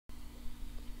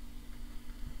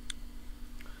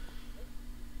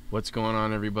What's going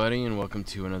on, everybody, and welcome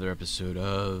to another episode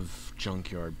of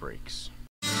Junkyard Breaks.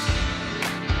 I'm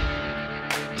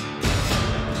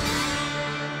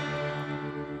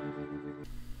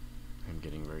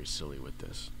getting very silly with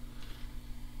this,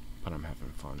 but I'm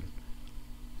having fun.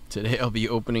 Today I'll be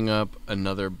opening up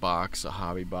another box, a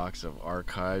hobby box of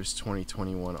Archives,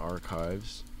 2021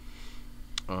 Archives.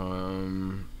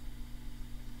 I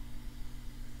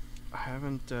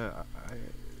haven't,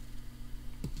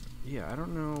 I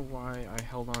don't know why I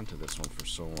held on to this one for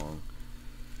so long.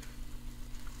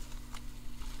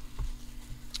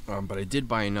 But I did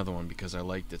buy another one because I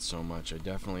liked it so much. I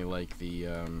definitely like the,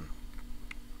 oh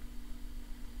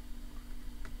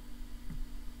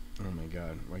my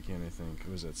god, why can't I think?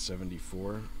 It was at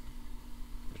 74.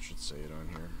 I should say it on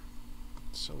here.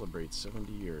 Celebrate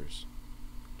 70 years.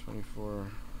 24.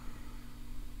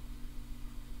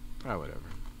 Whatever.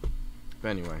 But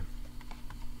anyway.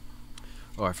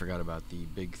 Oh, I forgot about the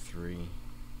big three.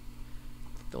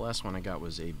 The last one I got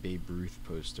was a Babe Ruth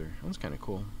poster. That one's kind of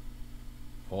cool.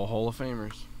 All Hall of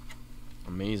Famers.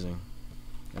 Amazing.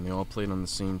 And they all played on the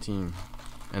same team.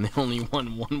 And they only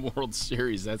won one World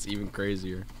Series. That's even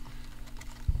crazier.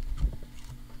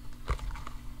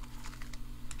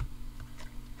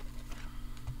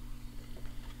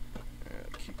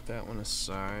 Keep that one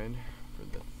aside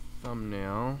for the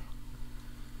thumbnail.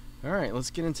 Alright, let's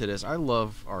get into this. I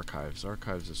love Archives.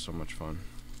 Archives is so much fun.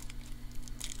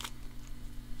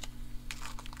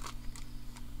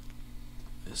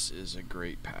 This is a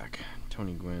great pack.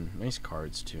 Tony Gwynn. Nice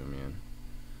cards too, man.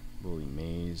 Willie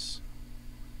Mays.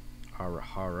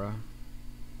 Arahara.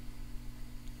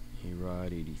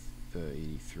 A-Rod,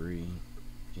 83.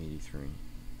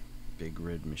 Big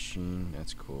Red Machine.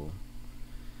 That's cool.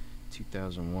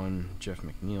 2001 Jeff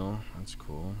McNeil. That's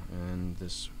cool. And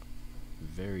this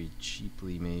very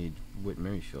cheaply made Whit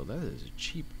Merrifield. That is a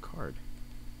cheap card.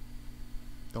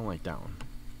 Don't like that one.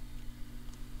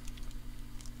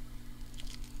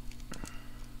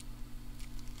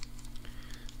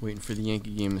 Waiting for the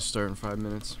Yankee game to start in 5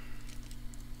 minutes.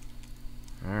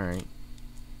 Alright.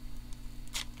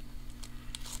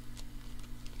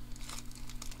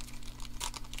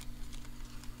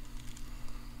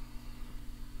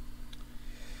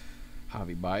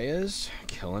 Javi Baez,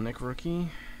 Kelenic rookie.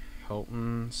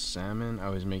 Helton, salmon. I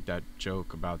always make that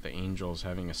joke about the Angels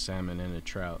having a salmon and a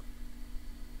trout.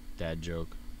 Dad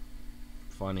joke.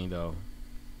 Funny though.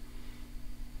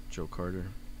 Joe Carter.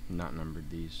 Not numbered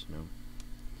these, no.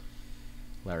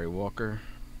 Larry Walker.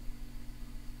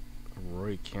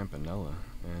 Roy Campanella.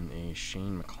 And a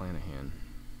Shane McClanahan.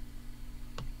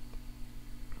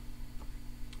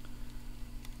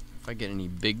 If I get any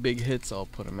big hits, I'll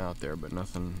put them out there, but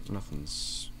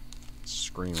nothing's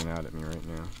screaming out at me right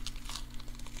now.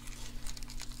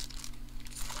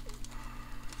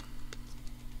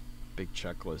 Big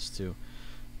checklist too.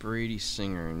 Brady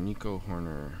Singer, Nico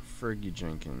Horner, Fergie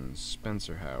Jenkins,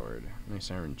 Spencer Howard.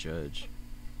 Nice Aaron Judge.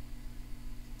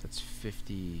 That's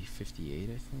 58,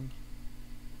 I think.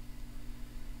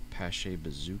 Pache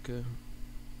Bazooka,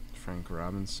 Frank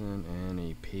Robinson, and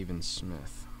a Pavin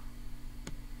Smith.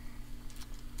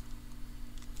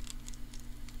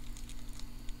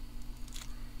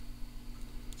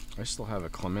 I still have a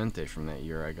Clemente from that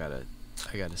year. I gotta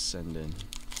send in.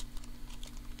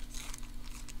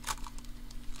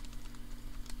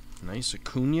 Nice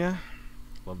Acuna.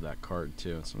 Love that card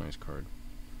too. It's a nice card.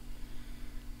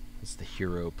 It's the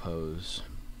hero pose.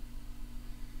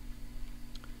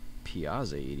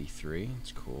 Piazza 83.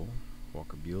 It's cool.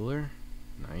 Walker Buehler.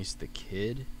 Nice. The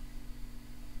Kid.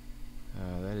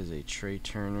 That is a Trey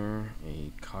Turner,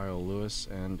 a Kyle Lewis,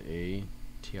 and a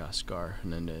Teoscar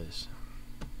Hernandez.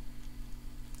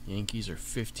 Yankees are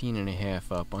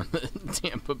 15.5 up on the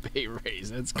Tampa Bay Rays.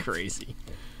 That's crazy.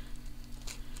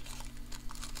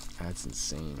 That's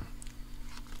insane.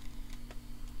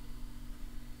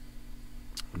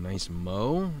 Nice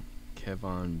Mo.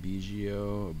 Kevin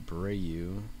Biggio,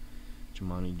 Abreu,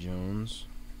 Jamani Jones,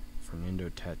 Fernando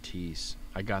Tatis.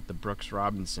 I got the Brooks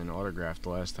Robinson autograph the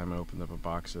last time I opened up a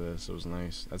box of this. It was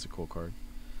nice. That's a cool card.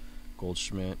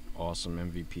 Goldschmidt, awesome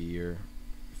MVP year.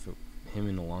 Him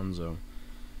and Alonso.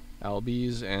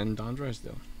 Albies and Don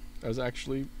Drysdale. I was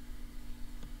actually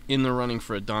in the running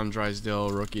for a Don Drysdale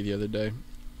rookie the other day.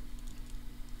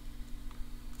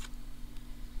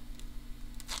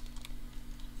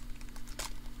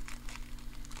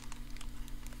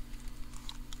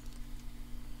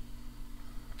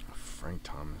 Frank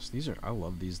Thomas. I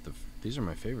love these. These are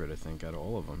my favorite, I think, out of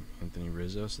all of them. Anthony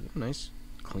Rizzo. So nice,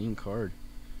 clean card.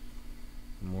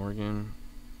 Morgan,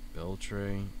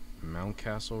 Beltre,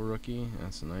 Mountcastle rookie.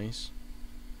 That's nice.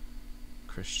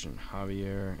 Christian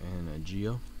Javier and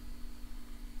Gio.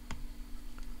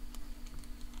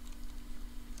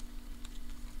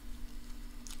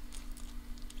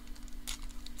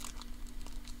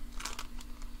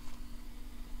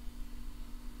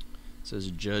 Says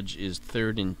Judge is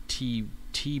third in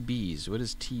TBs. What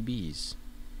is TBs?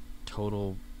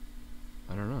 Total,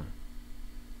 I don't know.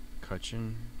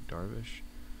 Cutchin, Darvish,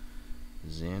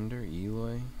 Xander,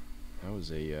 Eloy. That was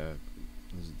a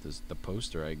this the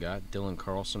poster I got. Dylan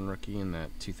Carlson rookie in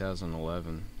that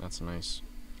 2011. That's nice.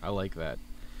 I like that.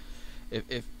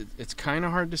 If it's kind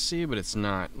of hard to see, but it's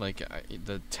not. Like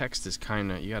the text is kind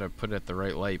of, you got to put it at the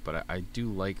right light. But I do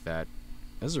like that.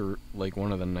 Those are like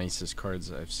one of the nicest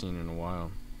cards I've seen in a while.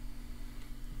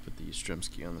 Put the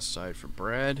Yastrzemski on the side for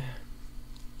Brad.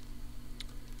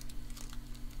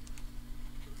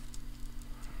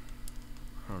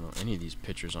 I don't know any of these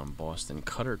pitchers on Boston.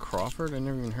 Cutter Crawford? I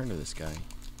never even heard of this guy.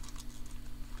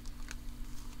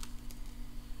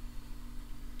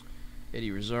 Eddie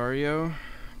Rosario.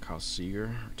 Kyle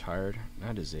Seager, retired.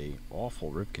 That is a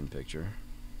awful Ripken picture.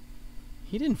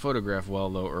 He didn't photograph well,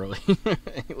 though, early.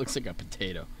 He looks like a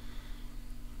potato.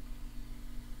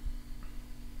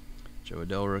 Joe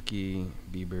Adell rookie.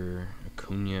 Bieber.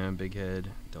 Acuna, big head.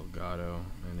 Delgado.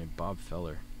 And a Bob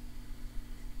Feller.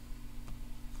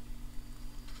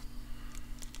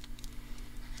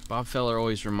 Bob Feller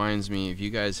always reminds me, if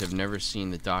you guys have never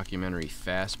seen the documentary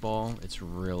Fastball, it's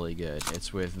really good.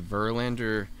 It's with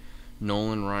Verlander,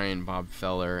 Nolan Ryan, Bob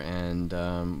Feller,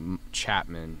 and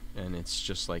Chapman, and it's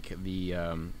just like the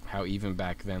how even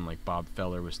back then, like Bob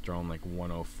Feller was throwing like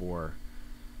 104,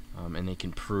 and they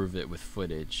can prove it with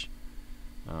footage.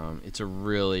 It's a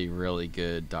really, really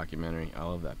good documentary. I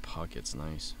love that puck. It's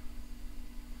nice.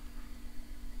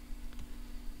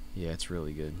 Yeah, it's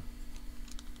really good.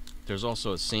 There's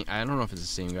also I don't know if it's the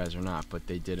same guys or not, but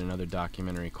they did another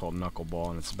documentary called Knuckleball,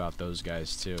 and it's about those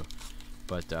guys too.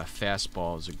 But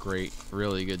Fastball is a great,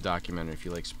 really good documentary if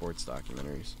you like sports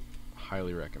documentaries.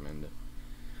 Highly recommend it.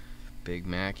 Big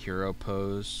Mac, Hero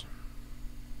Pose.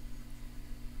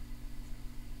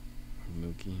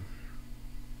 Mookie.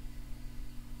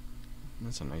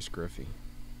 That's a nice Griffey.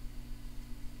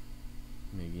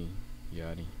 Miggy,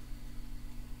 Yachty.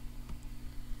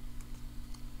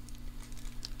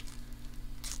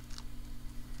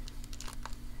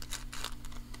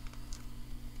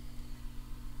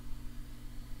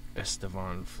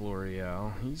 Estevan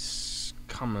Florial. He's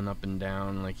coming up and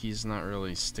down. Like, he's not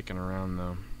really sticking around,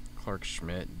 though. Clark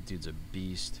Schmidt. Dude's a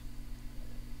beast.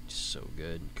 Just so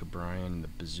good. Cabrian, the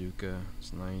bazooka.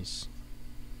 It's nice.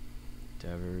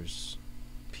 Devers.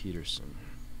 Peterson.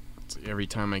 It's like every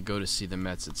time I go to see the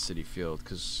Mets at Citi Field,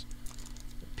 because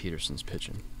Peterson's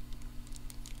pitching.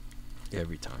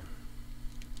 Every time.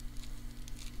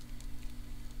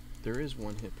 There is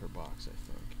one hit per box, I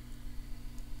think.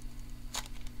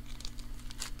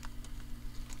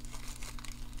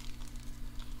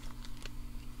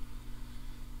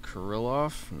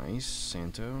 Kirilloff, nice.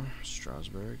 Santo,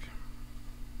 Strasburg.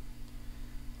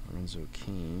 Lorenzo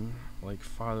Cain, like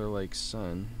father, like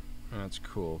son. That's a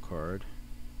cool card.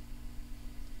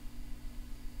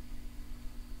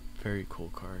 Very cool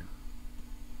card.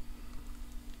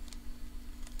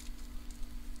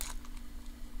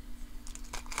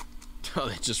 Oh,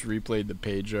 they just replayed the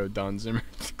Pedro Don Zimmer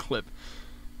clip.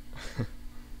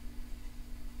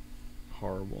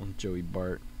 Horrible. Joey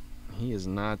Bart. He is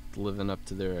not living up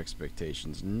to their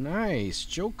expectations. Nice.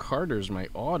 Joe Carter's my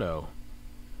auto.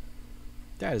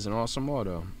 That is an awesome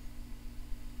auto.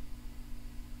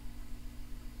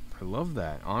 I love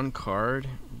that. On card.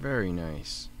 Very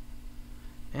nice.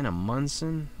 And a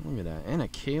Munson. Look at that. And a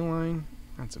K-Line.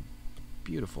 That's a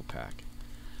beautiful pack.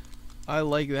 I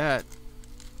like that.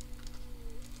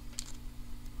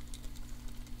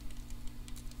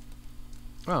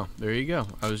 Oh, there you go.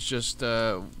 I was just,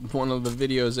 one of the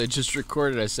videos I just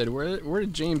recorded, I said, where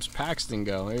did James Paxton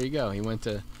go? There you go. He went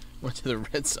to the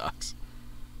Red Sox.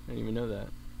 I didn't even know that.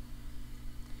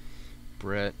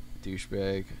 Brett,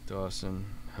 douchebag, Dawson.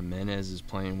 Jimenez is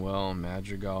playing well.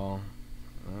 Madrigal.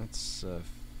 That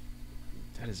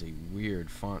is a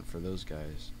weird font for those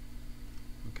guys.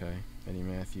 Okay. Eddie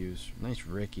Matthews. Nice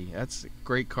Ricky. That's a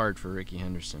great card for Ricky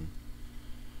Henderson.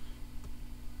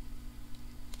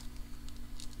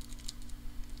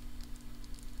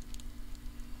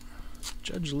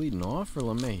 Judge leading off or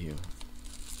LeMahieu?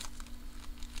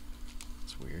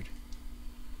 That's weird.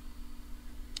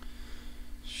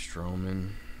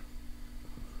 Stroman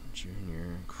Jr.,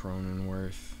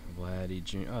 Cronenworth, Vladdy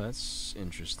Jr. Oh, that's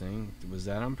interesting. Was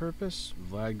that on purpose?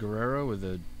 Vlad Guerrero with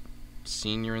a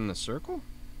senior in the circle?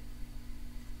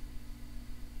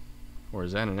 Or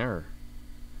is that an error?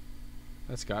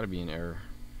 That's got to be an error.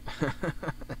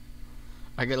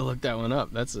 I gotta look that one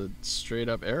up. That's a straight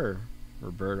up error.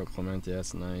 Roberto Clemente,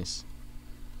 that's nice.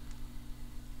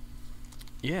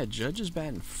 Yeah, Judge is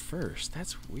batting first.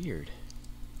 That's weird.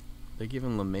 They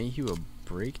giving LeMahieu a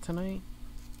break tonight?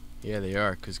 Yeah, they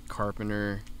are, because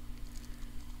Carpenter...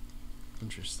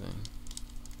 Interesting.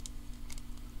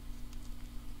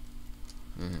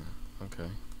 Yeah, okay.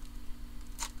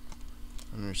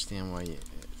 I don't understand why you...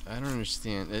 I don't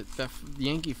understand. The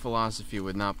Yankee philosophy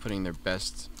with not putting their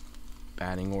best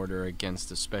batting order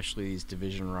against especially these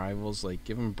division rivals. Like,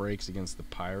 give them breaks against the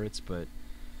Pirates, but...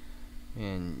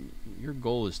 Man, your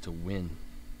goal is to win.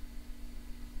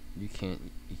 You can't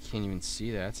even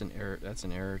see that. That's an error. That's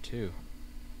an error too.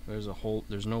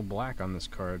 There's no black on this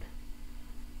card.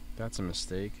 That's a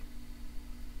mistake.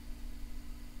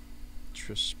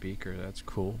 Trust speaker, that's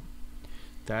cool.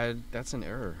 That's an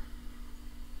error.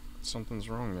 Something's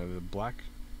wrong there. The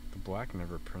black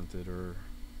never printed, or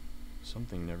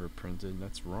something never printed.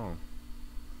 That's wrong.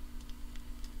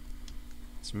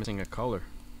 It's missing a color.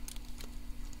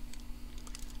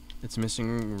 It's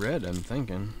missing red, I'm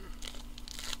thinking.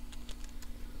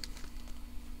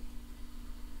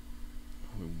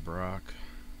 Brock.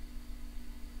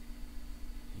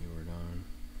 Jordan.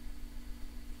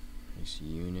 Nice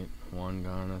unit. Juan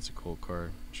Gone, that's a cool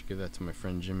card. I should give that to my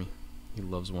friend Jimmy. He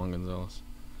loves Juan Gonzalez.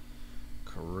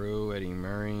 Carew, Eddie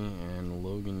Murray, and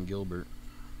Logan Gilbert.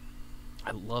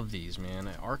 I love these, man.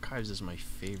 Archives is my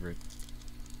favorite.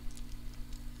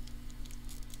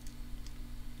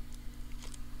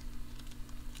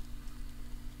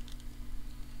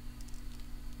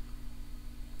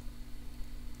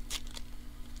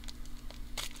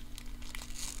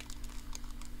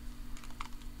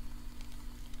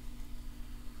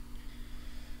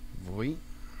 Voight,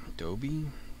 Adobe,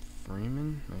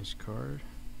 Freeman, nice card.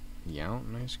 Yount,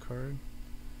 nice card.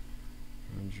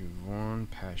 Andrew Vaughn,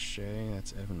 Pache,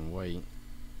 that's Evan White.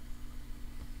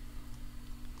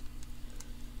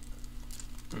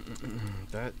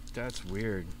 That's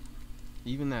weird.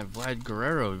 Even that Vlad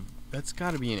Guerrero, that's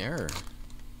got to be an error.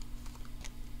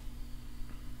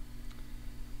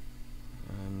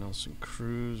 Nelson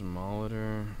Cruz,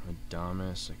 Molitor,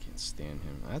 Adames, I can't stand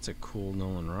him. That's a cool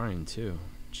Nolan Ryan too.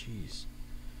 Jeez.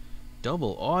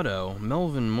 Double auto,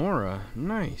 Melvin Mora,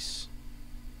 nice.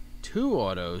 2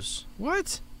 autos,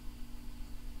 what?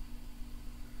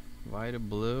 Vida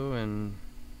Blue and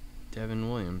Devin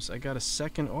Williams. I got a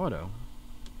second auto.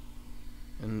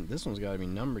 And this one's got to be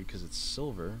numbered because it's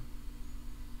silver.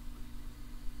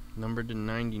 Numbered to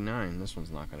 99. This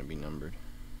one's not going to be numbered.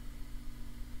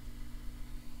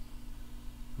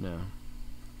 No.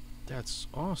 That's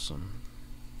awesome.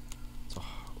 It's a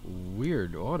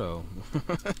weird auto.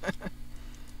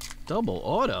 Double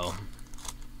auto.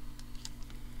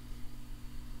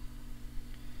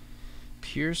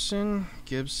 Pearson,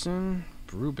 Gibson,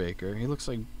 Brubaker. He looks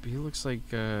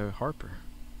like Harper.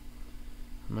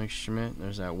 Mike Schmidt.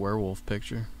 There's that werewolf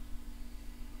picture.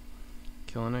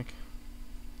 Kilinik,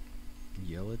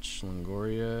 Yelich,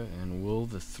 Longoria, and Will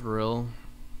the Thrill.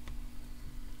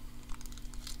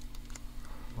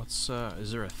 What's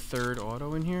is there a third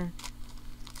auto in here?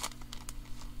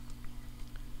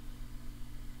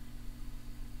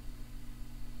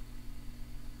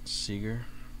 Seager,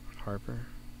 Harper,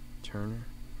 Turner,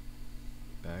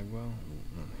 Bagwell.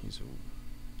 Oh, he's a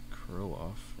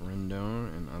Krylov,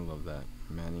 Rendon, and I love that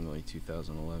Mattingly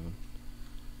 2011.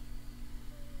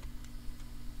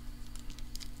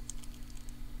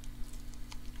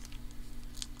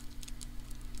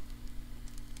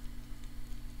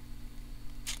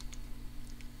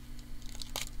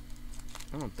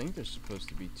 I don't think there's supposed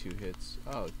to be 2 hits.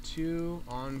 Oh, 2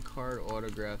 on-card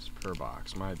autographs per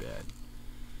box. My bad.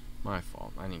 My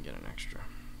fault. I didn't get an extra.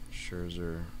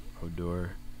 Scherzer,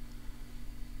 Odor,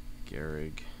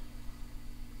 Gehrig,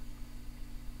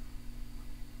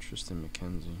 Tristan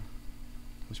McKenzie.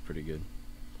 He's pretty good.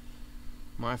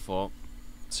 My fault.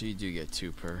 So you do get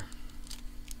 2 per.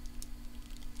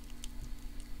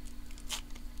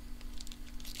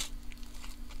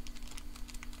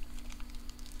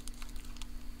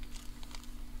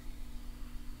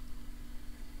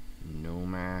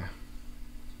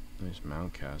 Nice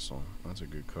Mountcastle. That's a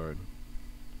good card.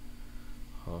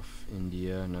 Huff,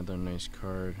 India, another nice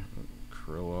card.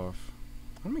 Krylov.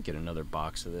 Let me get another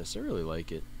box of this. I really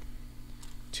like it.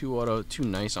 2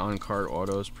 nice on-card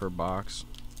autos per box.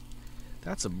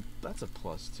 That's a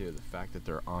plus too. The fact that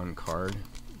they're on card,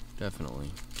 definitely.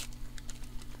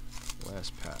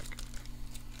 Last pack.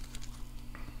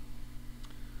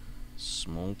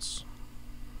 Smoltz,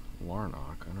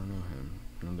 Larnach. I don't know him.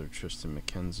 Another Tristan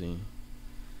McKenzie.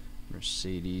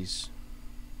 Mercedes,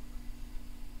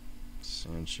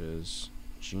 Sanchez,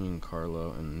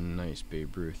 Giancarlo, and nice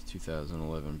Babe Ruth,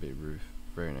 2011 Babe Ruth.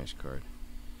 Very nice card.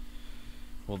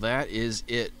 Well, that is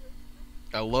it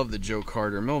I love the Joe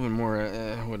Carter. Melvin Moore,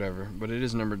 whatever. But it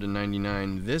is numbered to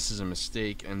 99. This is a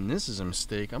mistake, and this is a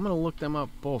mistake. I'm going to look them up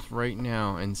both right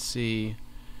now and see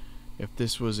if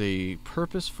this was a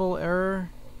purposeful error.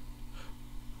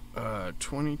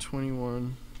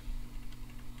 2021.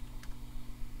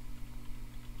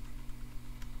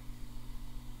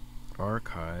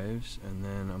 Archives, and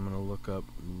then I'm going to look up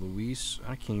Luis.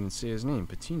 I can't even say his name.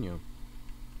 Patino.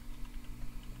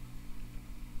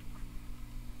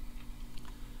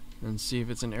 And see if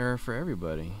it's an error for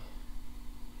everybody.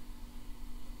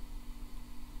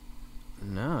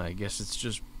 No, I guess it's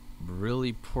just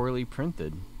really poorly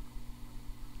printed.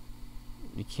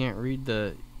 You can't read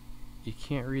the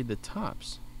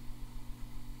tops.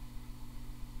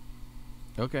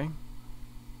 Okay.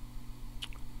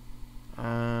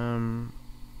 I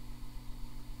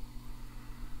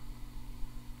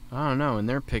don't know. In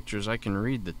their pictures, I can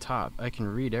read the top. I can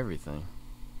read everything.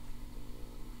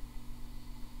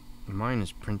 Mine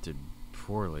is printed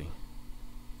poorly.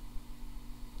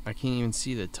 I can't even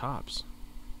see the tops.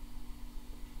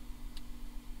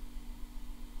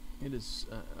 It is,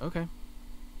 okay.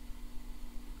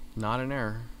 Not an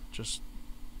error, just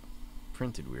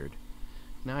printed weird.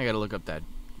 Now I gotta look up that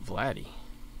Vladdy.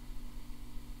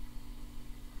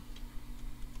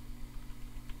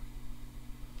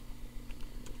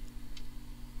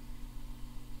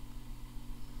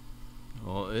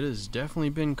 Well, it has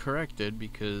definitely been corrected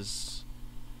because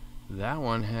that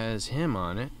one has him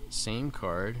on it, same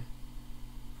card.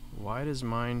 Why does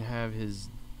mine have his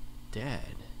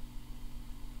dad?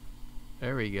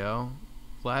 There we go.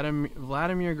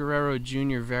 Vladimir Guerrero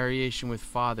Jr. variation with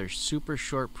father, super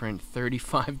short print,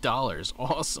 $35.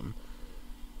 Awesome.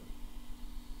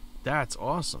 That's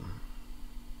awesome.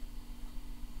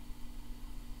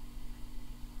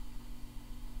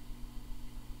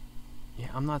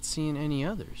 Yeah, I'm not seeing any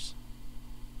others.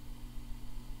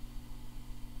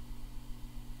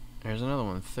 There's another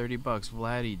one, $30,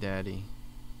 Vladdy Daddy.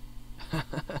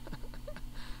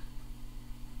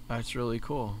 That's really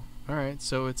cool. Alright,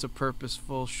 so it's a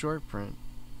purposeful short print.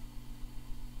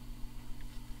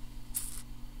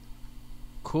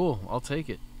 Cool, I'll take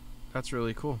it. That's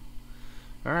really cool.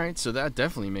 Alright, so that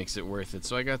definitely makes it worth it.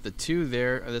 So I got the two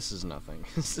there. Oh, this is nothing.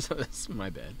 So that's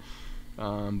my bad.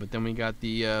 But then we got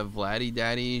the Vladdy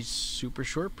Daddy super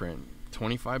short print,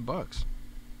 $25.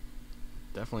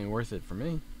 Definitely worth it for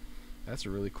me. That's a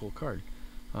really cool card.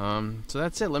 So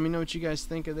that's it. Let me know what you guys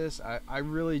think of this. I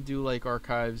really do like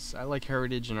archives. I like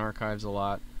heritage and archives a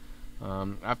lot. I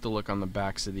have to look on the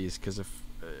backs of these because if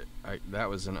that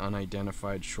was an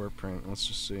unidentified short print. Let's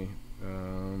just see.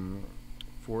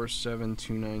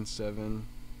 47297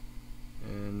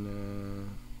 and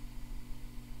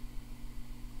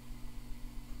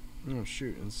oh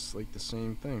shoot, it's like the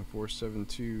same thing.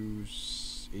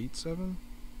 47287.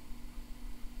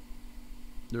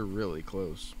 They're really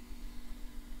close.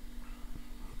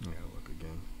 I gotta look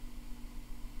again.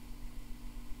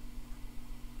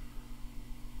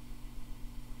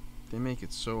 They make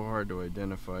it so hard to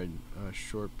identify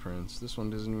short prints. This one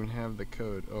doesn't even have the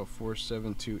code. Oh,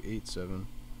 47287.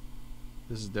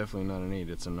 This is definitely not an 8,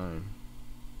 it's a 9.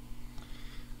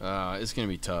 It's gonna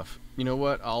be tough. You know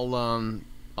what? I'll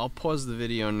pause the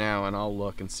video now and I'll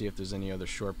look and see if there's any other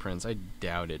short prints. I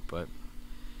doubt it, but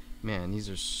man, these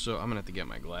are so... I'm gonna have to get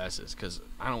my glasses because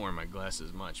I don't wear my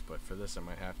glasses much, but for this I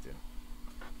might have to.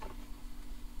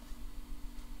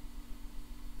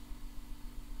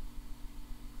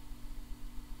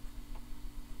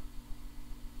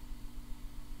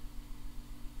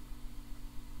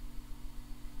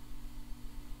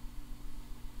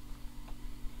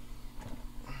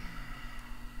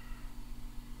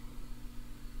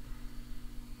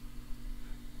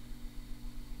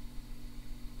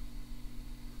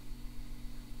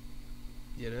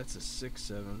 Yeah, that's a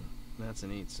 6-7. That's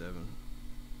an 8-7.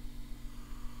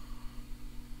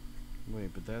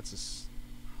 Wait, but that's a...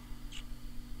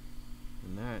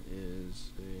 And that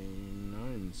is a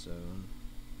 9-7.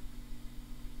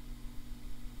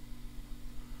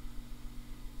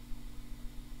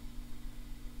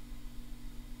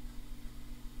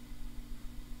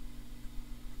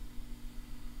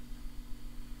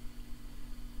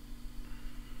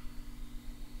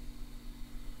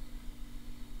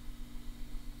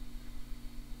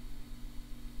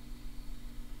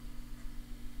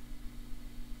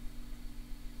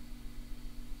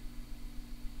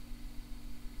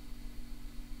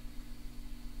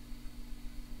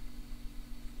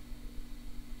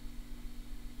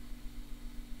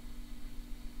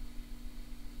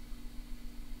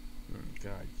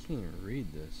 God, you can't even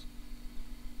read this.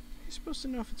 How are you supposed to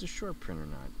know if it's a short print or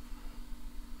not?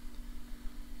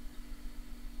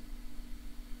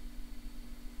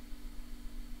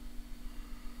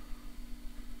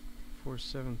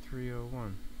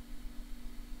 47301.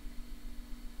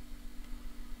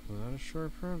 Was that a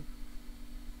short print?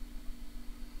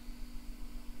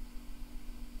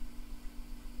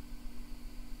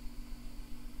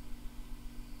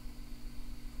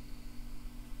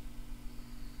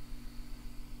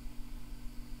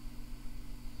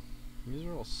 These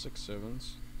are all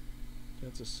 6.7s.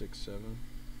 That's a 6.7.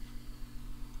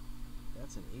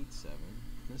 That's an 8.7.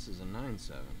 This is a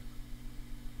 9.7.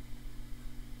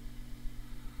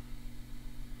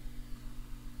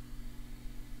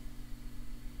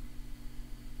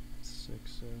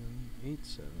 6.7,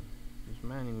 8.7. This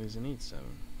Manning is an 8.7.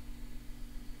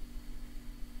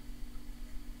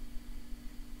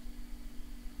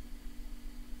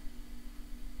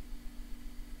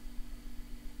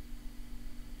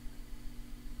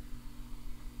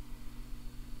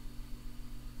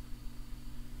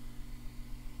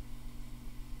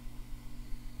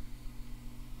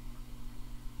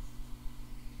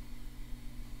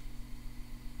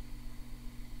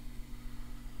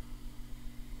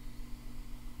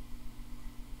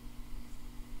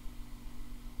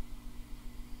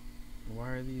 Why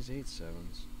are these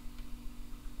 8.7s?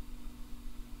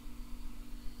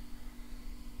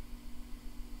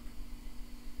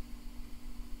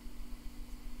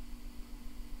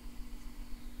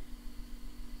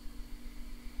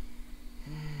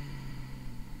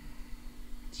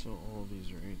 So all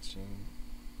these are 8.7,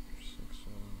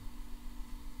 6.7.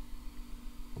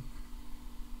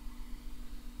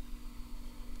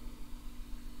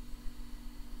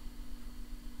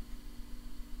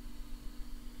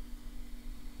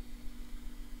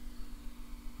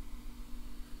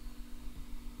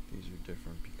 These are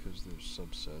different because they're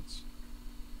subsets.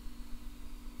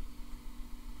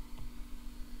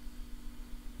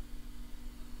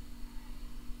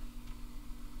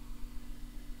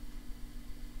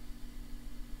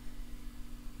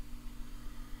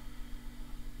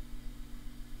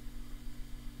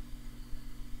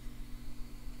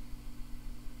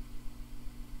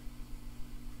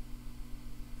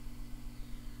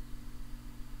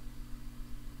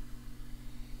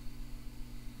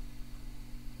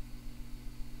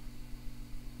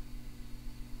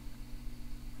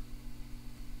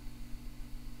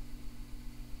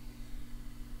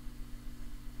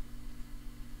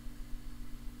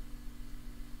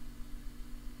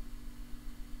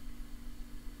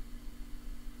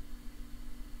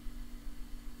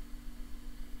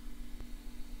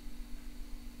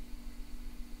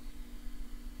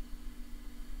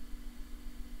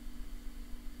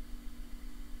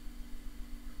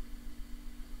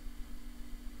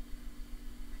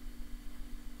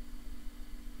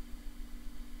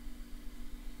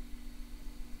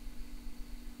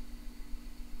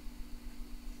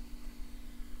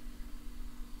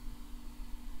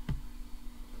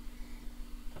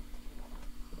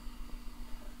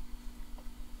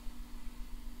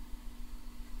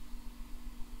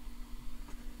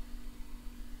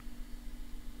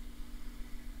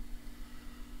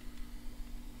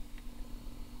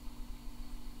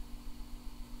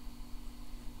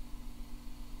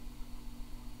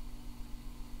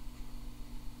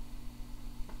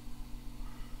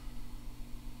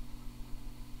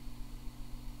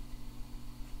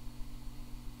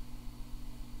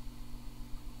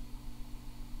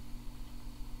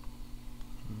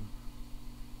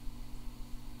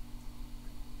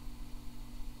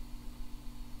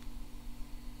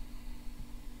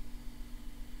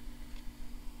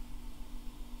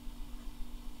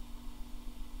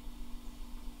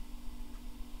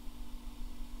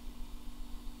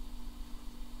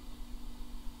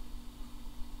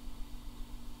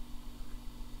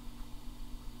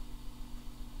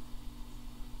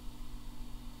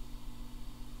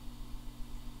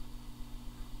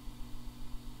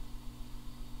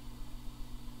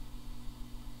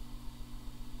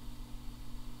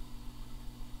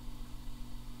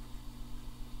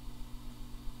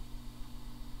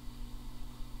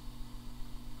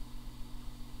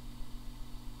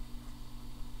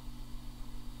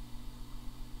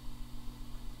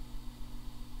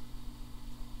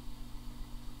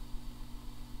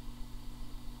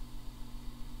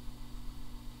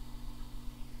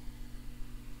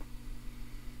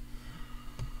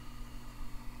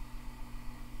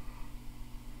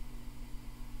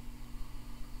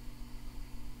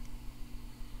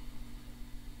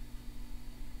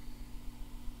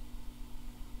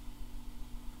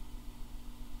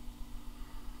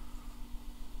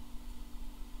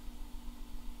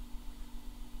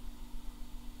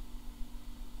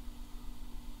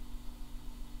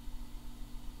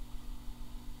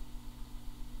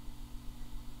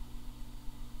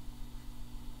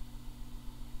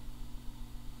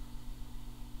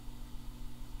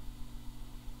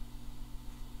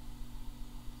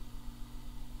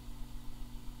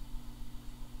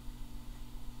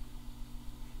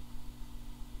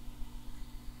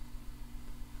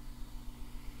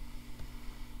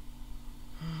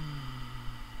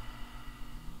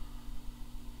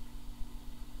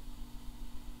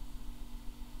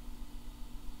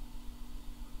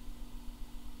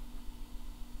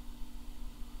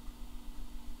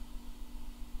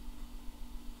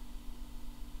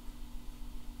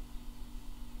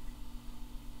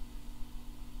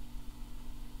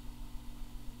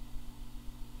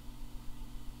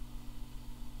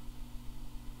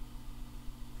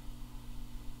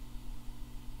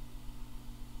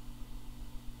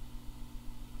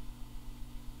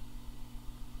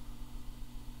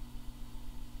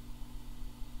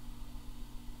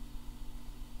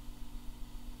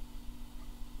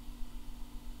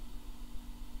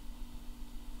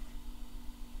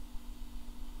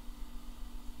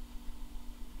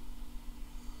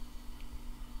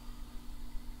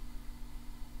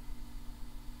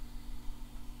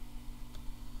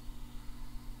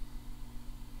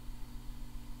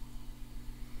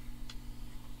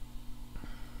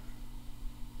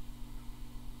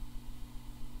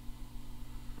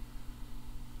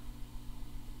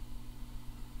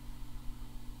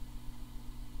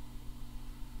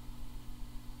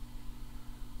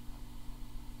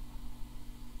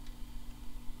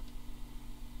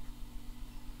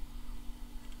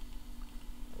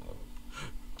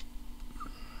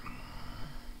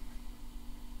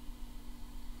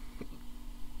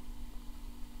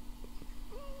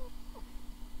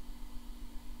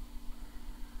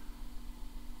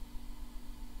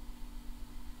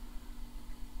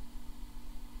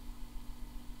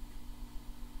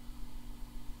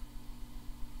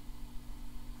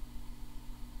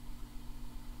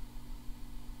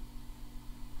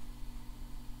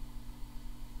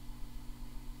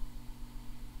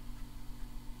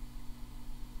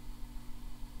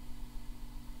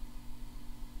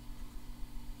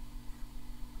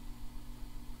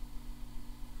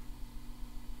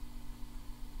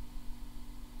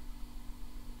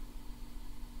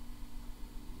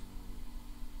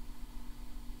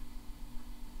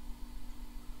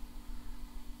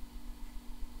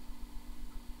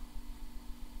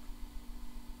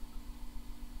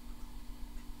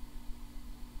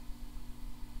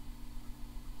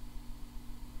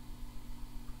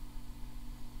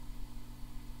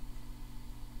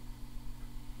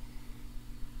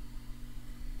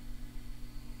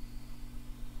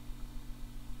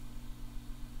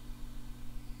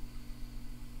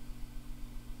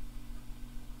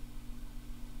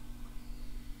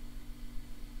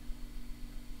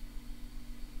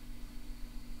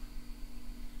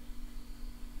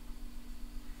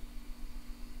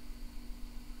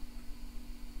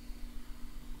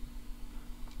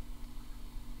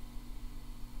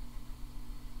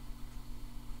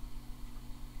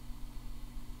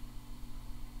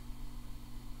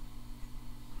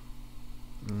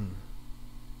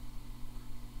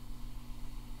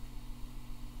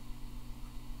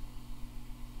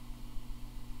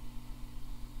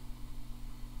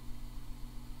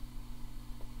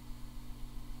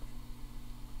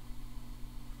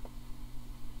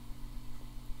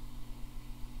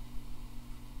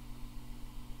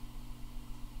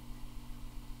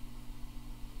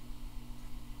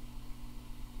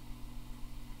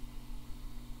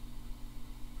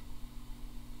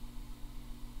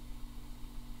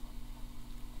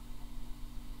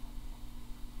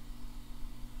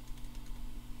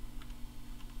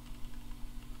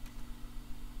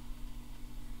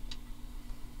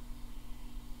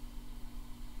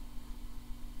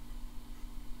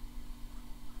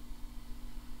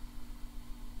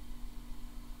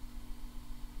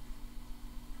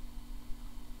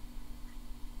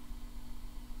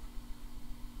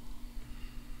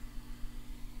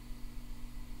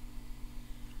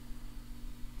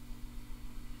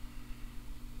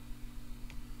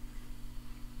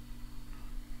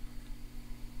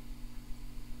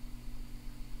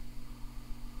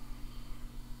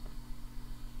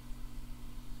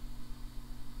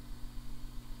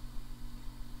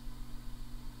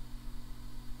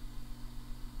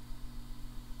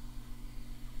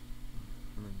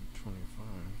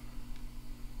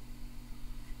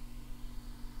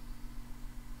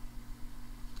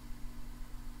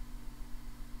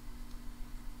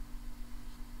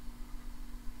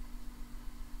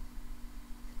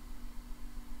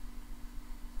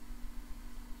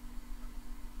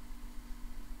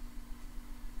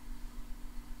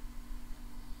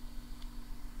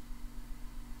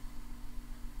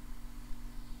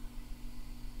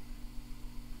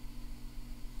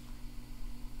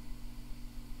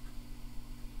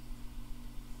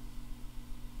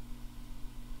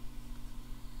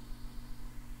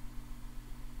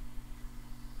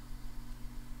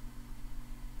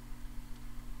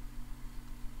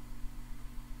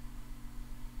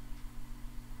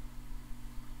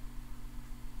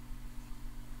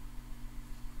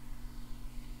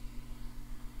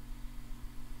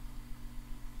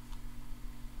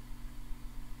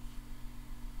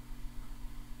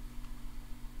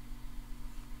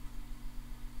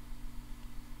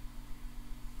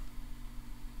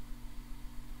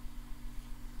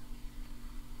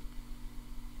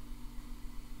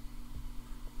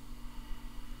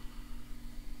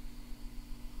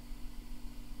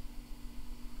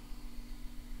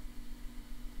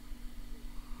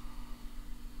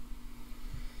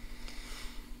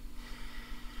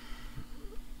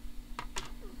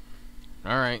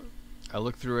 Alright, I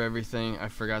looked through everything. I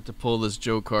forgot to pull this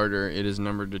Joe Carter. It is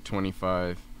numbered to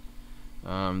 25.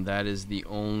 That is the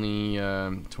only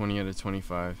 20 out of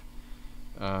 25.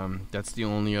 That's the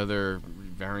only other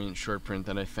variant short print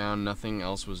that I found. Nothing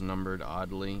else was numbered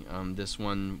oddly. This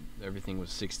one, everything was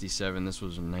 67. This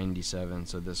was 97,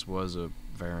 so this was a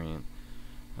variant.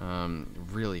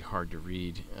 Really hard to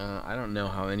read. I don't know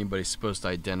how anybody's supposed to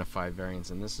identify variants,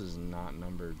 and this is not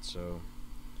numbered, so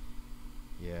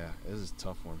yeah, this is a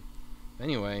tough one.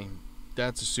 Anyway,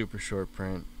 that's a super short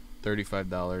print,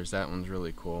 $35. That one's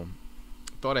really cool.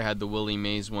 Thought I had the Willie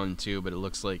Mays one too, but it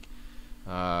looks like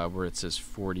where it says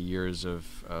 40 years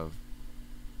of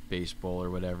baseball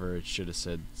or whatever, it should have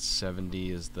said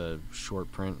 70 is the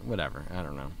short print. Whatever, I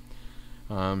don't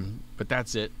know. But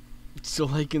that's it. Still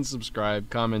like and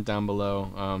subscribe, comment down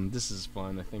below. This is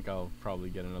fun. I think I'll probably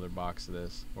get another box of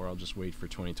this, or I'll just wait for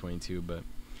 2022, but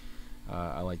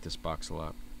I like this box a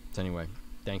lot. So anyway,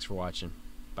 thanks for watching.